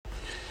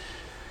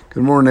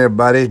Good morning,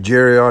 everybody.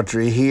 Jerry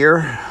Autry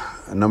here,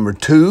 number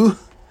 2.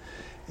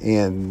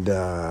 And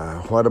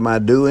what am I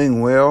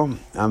doing? Well,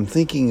 I'm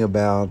thinking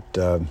about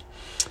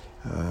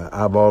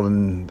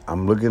eyeballing.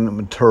 I'm looking at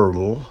my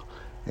turtle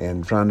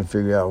and trying to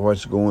figure out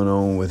what's going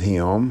on with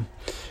him.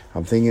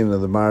 I'm thinking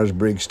of the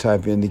Myers-Briggs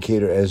type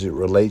indicator as it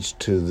relates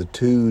to the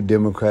 2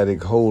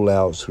 Democratic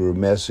holdouts who are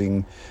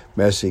messing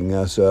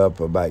us up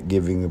about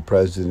giving the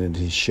president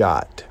his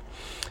shot.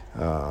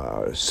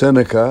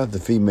 Seneca, the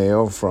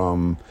female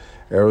from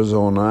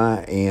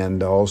Arizona,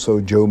 and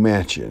also Joe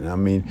Manchin. I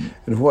mean,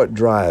 and what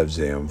drives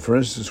them? For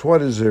instance,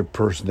 what is their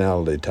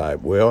personality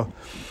type? Well,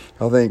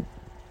 I think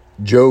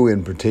Joe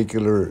in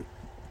particular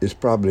is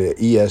probably an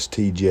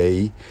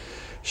ESTJ.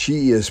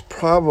 She is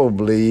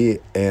probably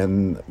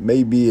and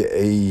maybe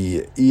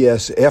a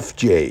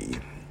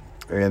ESFJ.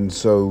 And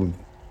so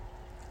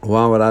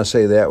why would I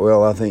say that?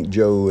 Well, I think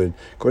Joe, and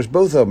of course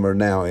both of them are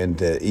now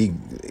into,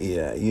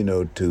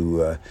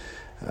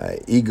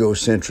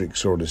 egocentric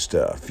sort of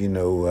stuff,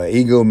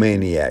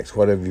 egomaniacs,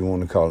 whatever you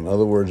want to call it. In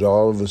other words,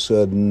 all of a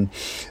sudden,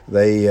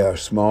 they are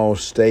small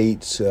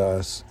states,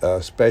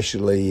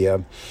 especially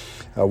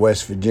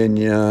West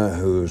Virginia,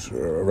 who's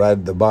right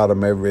at the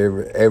bottom of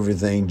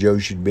everything. Joe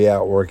should be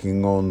out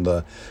working on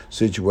the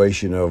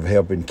situation of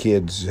helping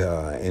kids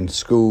in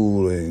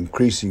school,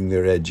 increasing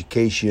their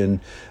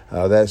education,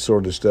 that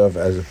sort of stuff,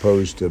 as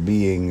opposed to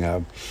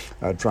being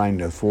trying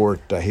to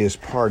thwart his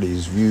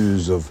party's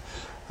views of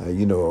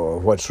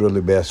what's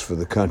really best for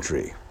the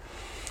country.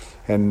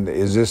 And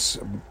is this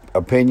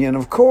opinion?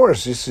 Of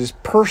course, this is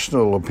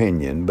personal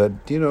opinion, but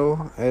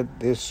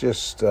it's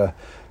just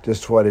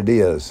what it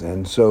is.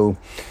 And so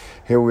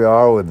here we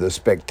are with the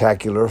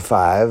Spectacular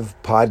 5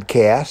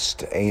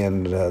 podcast,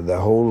 and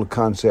the whole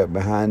concept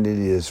behind it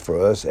is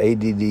for us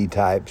ADD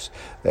types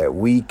that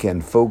we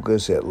can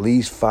focus at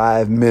least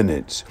 5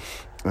 minutes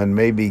and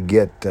maybe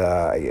get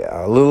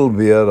a little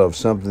bit of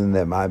something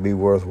that might be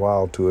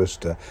worthwhile to us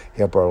to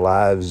help our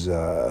lives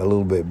a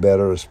little bit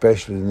better,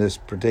 especially in this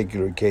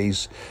particular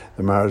case,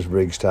 the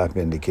Myers-Briggs type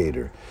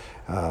indicator.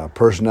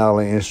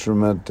 Personality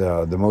instrument,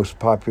 the most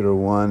popular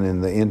one in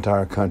the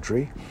entire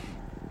country.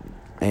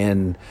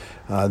 And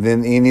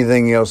then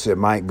anything else that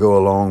might go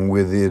along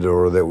with it,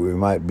 or that we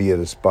might be at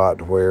a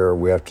spot where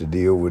we have to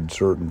deal with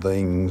certain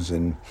things.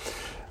 And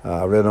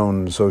I read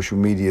on social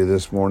media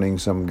this morning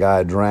some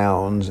guy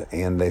drowns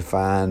and they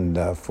find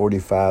a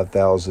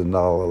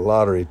 $45,000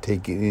 lottery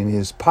ticket in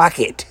his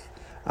pocket.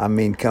 I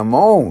mean, come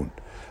on.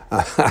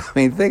 I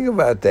mean, think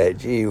about that.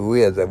 Gee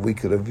whiz, we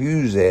could have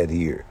used that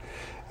here.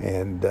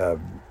 And, I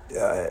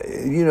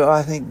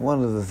think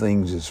one of the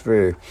things that's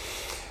very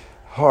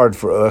hard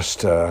for us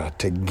to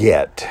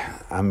get,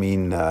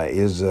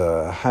 is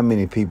how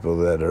many people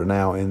that are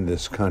now in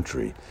this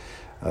country.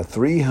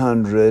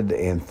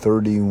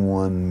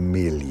 331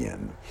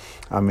 million.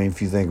 I mean,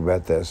 if you think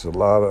about that, it's a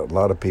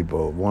lot of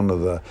people. One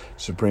of the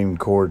Supreme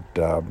Court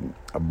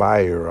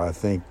buyer, I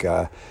think,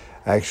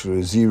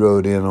 actually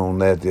zeroed in on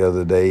that the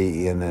other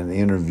day in an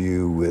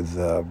interview with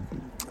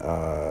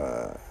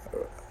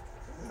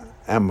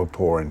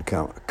Amapor and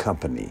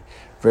Company.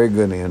 Very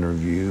good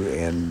interview,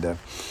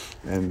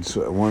 and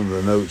so one of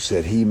the notes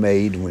that he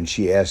made when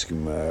she asked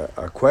him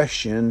a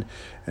question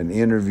and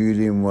interviewed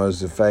him was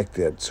the fact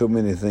that so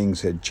many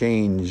things had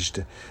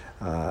changed.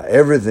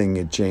 Everything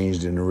had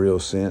changed in a real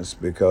sense,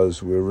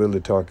 because we're really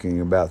talking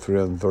about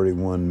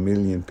 331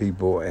 million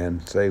people.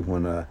 And say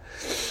when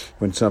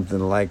something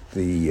like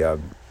the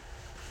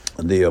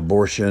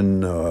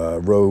abortion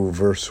Roe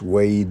versus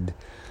Wade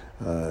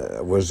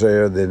was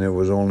there, then it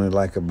was only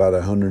like about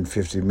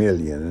 150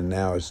 million, and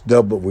now it's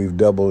double. We've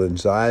doubled in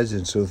size,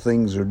 and so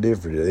things are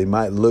different. They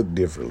might look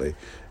differently,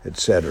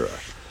 etc.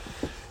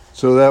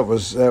 So that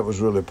was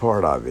really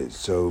part of it.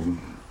 So,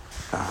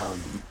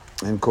 and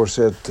of course,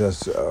 he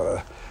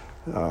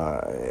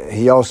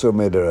also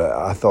made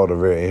I thought a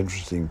very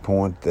interesting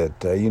point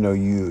that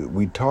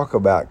we talk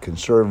about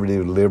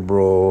conservative,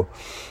 liberal,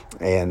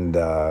 and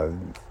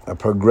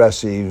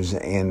progressives,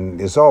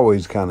 and it's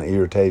always kind of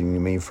irritating to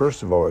me.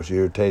 First of all, it's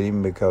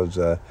irritating because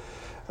they're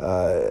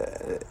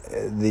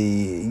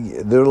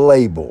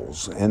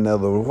labels. In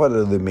other words, what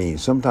do they mean?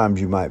 Sometimes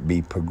you might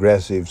be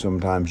progressive,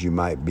 sometimes you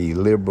might be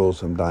liberal,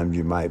 sometimes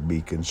you might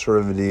be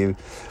conservative,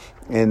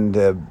 and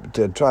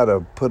to try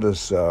to put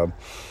us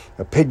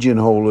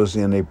pigeonhole us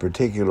in a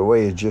particular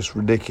way is just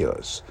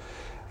ridiculous.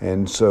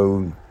 And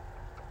so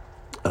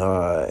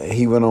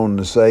he went on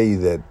to say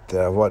that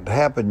what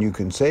happened, you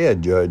can say a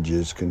judge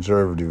is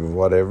conservative or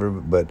whatever,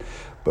 but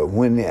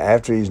when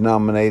after he's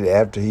nominated,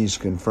 after he's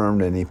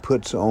confirmed, and he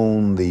puts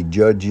on the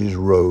judge's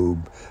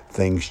robe,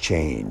 things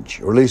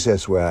change, or at least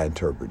that's the way I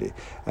interpret it.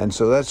 And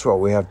so that's what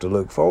we have to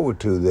look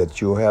forward to,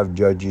 that you'll have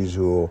judges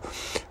who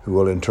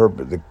will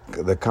interpret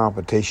the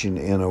competition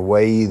in a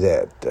way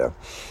that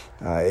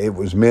it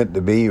was meant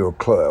to be,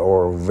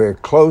 or very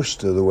close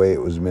to the way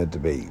it was meant to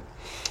be.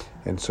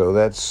 And so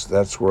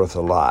that's worth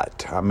a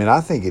lot. I mean, I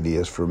think it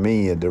is for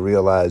me to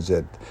realize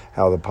that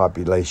how the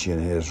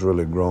population has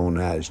really grown,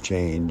 how it's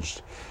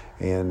changed.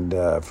 And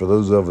for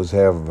those of us who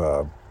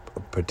have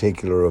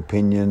particular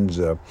opinions,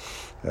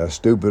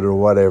 stupid or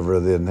whatever,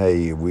 then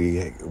hey,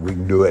 we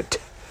can do it.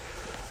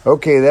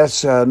 Okay,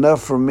 that's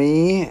enough for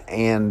me,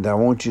 and I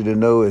want you to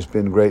know it's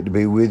been great to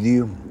be with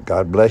you.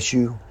 God bless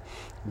you.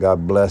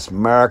 God bless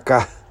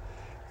America,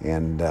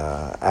 and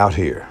out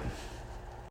here.